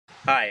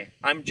Hi,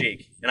 I'm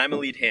Jake, and I'm a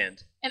lead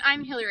hand. And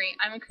I'm Hillary.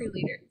 I'm a crew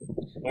leader.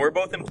 And we're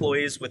both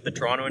employees with the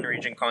Toronto and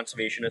Region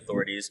Conservation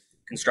Authority's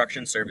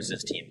Construction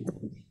Services team.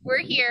 We're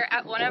here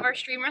at one of our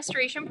stream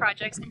restoration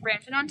projects in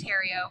Brampton,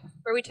 Ontario,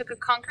 where we took a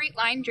concrete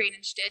line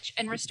drainage ditch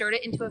and restored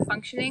it into a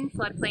functioning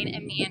floodplain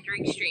and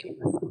meandering stream.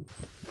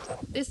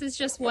 This is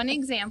just one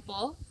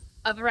example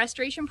of a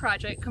restoration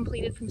project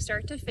completed from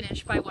start to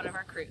finish by one of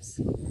our crews.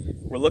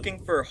 We're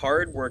looking for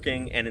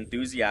hard-working and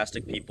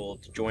enthusiastic people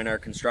to join our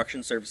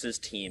construction services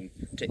team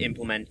to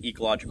implement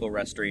ecological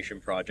restoration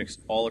projects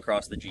all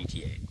across the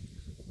GTA.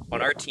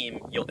 On our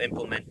team, you'll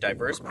implement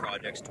diverse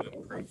projects to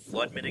improve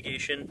flood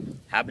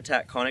mitigation,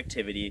 habitat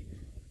connectivity,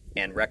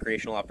 and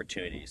recreational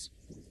opportunities.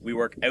 We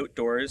work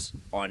outdoors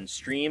on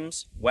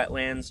streams,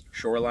 wetlands,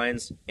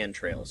 shorelines, and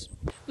trails.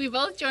 We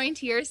both joined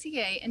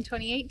trca in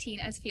 2018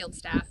 as field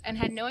staff and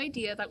had no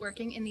idea that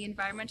working in the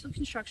environmental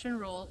construction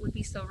role would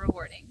be so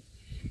rewarding.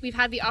 We've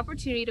had the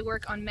opportunity to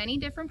work on many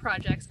different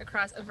projects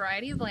across a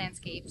variety of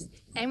landscapes,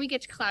 and we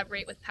get to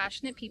collaborate with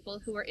passionate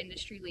people who are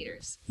industry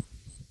leaders.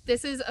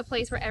 This is a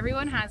place where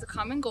everyone has a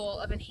common goal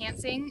of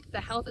enhancing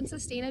the health and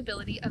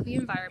sustainability of the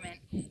environment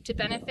to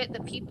benefit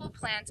the people,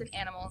 plants, and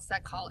animals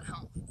that call it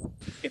home.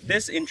 If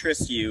this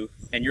interests you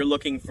and you're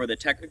looking for the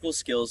technical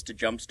skills to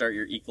jumpstart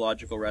your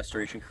ecological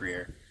restoration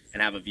career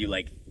and have a view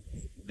like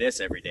this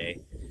every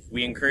day,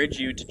 we encourage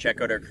you to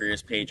check out our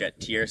careers page at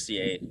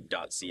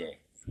trca.ca.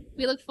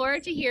 We look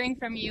forward to hearing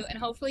from you and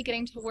hopefully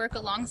getting to work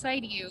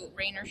alongside you,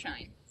 rain or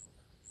shine.